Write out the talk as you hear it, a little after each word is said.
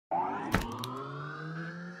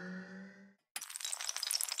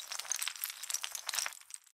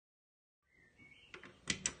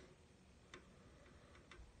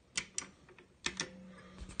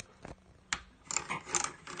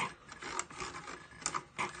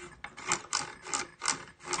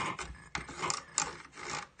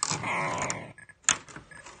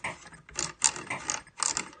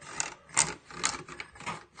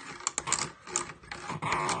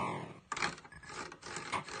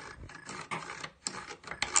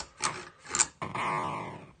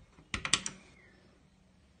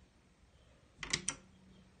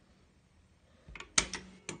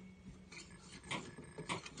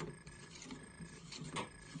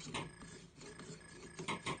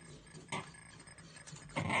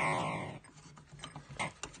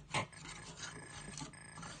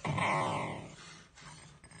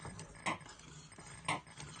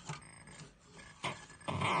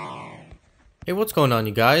Hey, what's going on,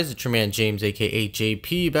 you guys? It's your man James, aka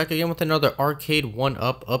JP, back again with another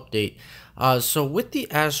Arcade1Up update. So with the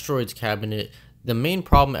Asteroids cabinet, the main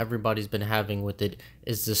problem everybody's been having with it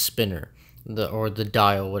is the spinner, or the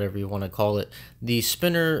dial, whatever you want to call it. The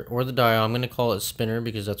spinner or the dial, I'm going to call it spinner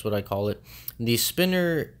because that's what I call it. The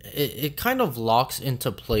spinner, it kind of locks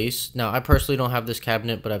into place. Now, I personally don't have this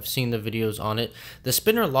cabinet, but I've seen the videos on it. The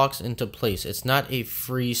spinner locks into place. It's not a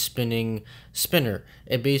free spinning spinner.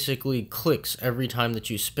 It basically clicks every time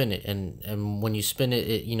that you spin it, and when you spin it,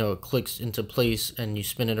 it clicks into place, and you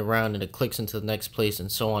spin it around and it clicks into the next place,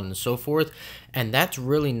 and so on and so forth. And that's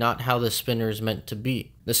really not how the spinner is meant to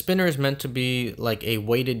be. The spinner is meant to be like a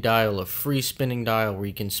weighted dial, a free spinning dial where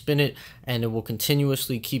you can spin it and it will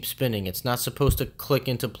continuously keep spinning. It's not supposed to click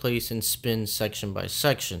into place and spin section by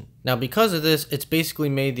section. Now, because of this, it's basically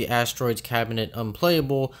made the Asteroids cabinet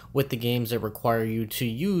unplayable with the games that require you to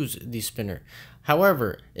use the spinner.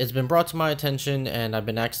 However, it's been brought to my attention and I've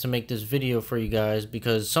been asked to make this video for you guys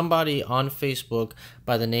because somebody on Facebook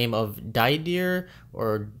by the name of Didier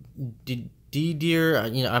or Didier,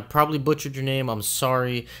 I probably butchered your name, I'm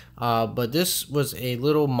sorry, but this was a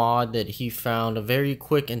little mod that he found, a very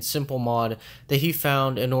quick and simple mod that he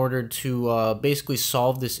found in order to basically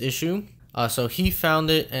solve this issue. So he found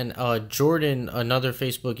it, and Jordan, another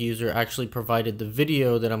Facebook user, actually provided the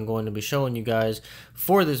video that I'm going to be showing you guys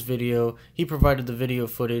for this video. He provided the video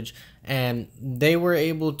footage, and they were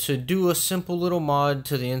able to do a simple little mod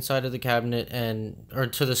to the inside of the cabinet or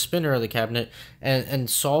to the spinner of the cabinet and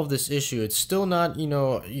solve this issue. It's still not,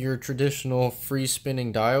 your traditional free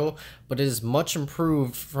spinning dial, but it is much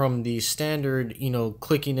improved from the standard,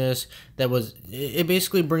 clickiness that was. It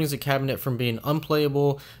basically brings the cabinet from being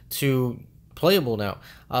unplayable to playable now.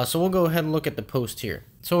 So we'll go ahead and look at the post here.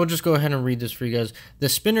 So we'll just go ahead and read this for you guys. The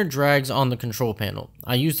spinner drags on the control panel.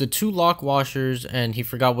 I used the 2 lock washers, and he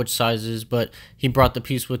forgot which sizes, but he brought the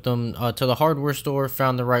piece with him to the hardware store,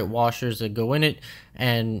 found the right washers that go in it,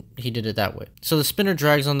 and he did it that way. So the spinner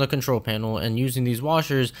drags on the control panel, and using these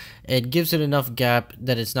washers, it gives it enough gap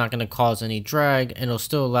that it's not going to cause any drag, and it'll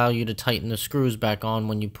still allow you to tighten the screws back on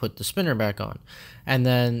when you put the spinner back on. And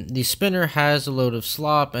then the spinner has a load of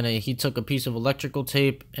slop, and he took a piece of electrical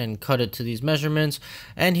tape and cut it to these measurements,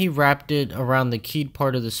 and he wrapped it around the keyed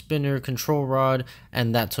part of the spinner control rod,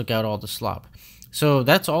 and that took out all the slop. So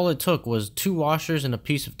that's all it took, was 2 washers and a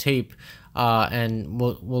piece of tape. And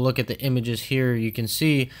we'll look at the images here. You can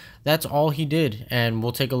see that's all he did, and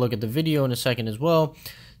we'll take a look at the video in a second as well.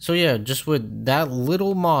 So yeah, just with that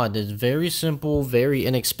little mod, it's very simple, very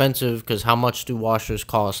inexpensive, because how much do washers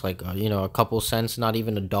cost? Like, a couple cents, not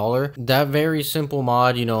even $1. That very simple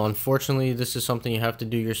mod, unfortunately, this is something you have to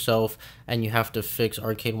do yourself, and you have to fix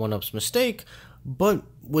Arcade1Up's mistake. But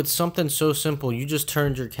with something so simple, you just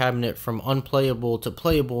turned your cabinet from unplayable to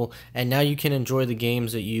playable, and now you can enjoy the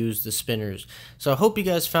games that use the spinners. So I hope you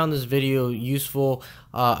guys found this video useful.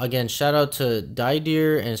 Again, shout out to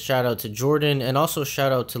Didier, and shout out to Jordan, and also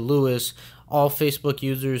shout out to Lewis, all Facebook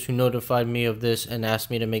users who notified me of this and asked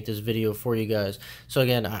me to make this video for you guys. So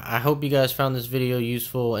again, I hope you guys found this video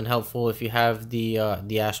useful and helpful. If you have the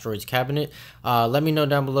Asteroids cabinet, let me know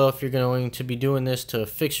down below if you're going to be doing this to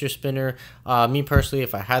fix your spinner. Me personally,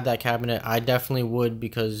 if I had that cabinet, I definitely would,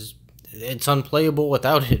 because it's unplayable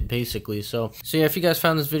without it, basically. So yeah, if you guys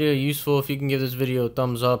found this video useful, if you can give this video a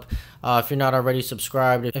thumbs up, if you're not already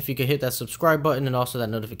subscribed, if you could hit that subscribe button and also that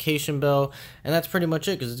notification bell. And that's pretty much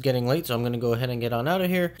it, because it's getting late, so I'm going to go ahead and get on out of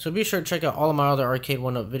here. So be sure to check out all of my other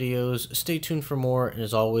Arcade1Up videos. Stay tuned for more, and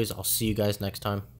as always, I'll see you guys next time.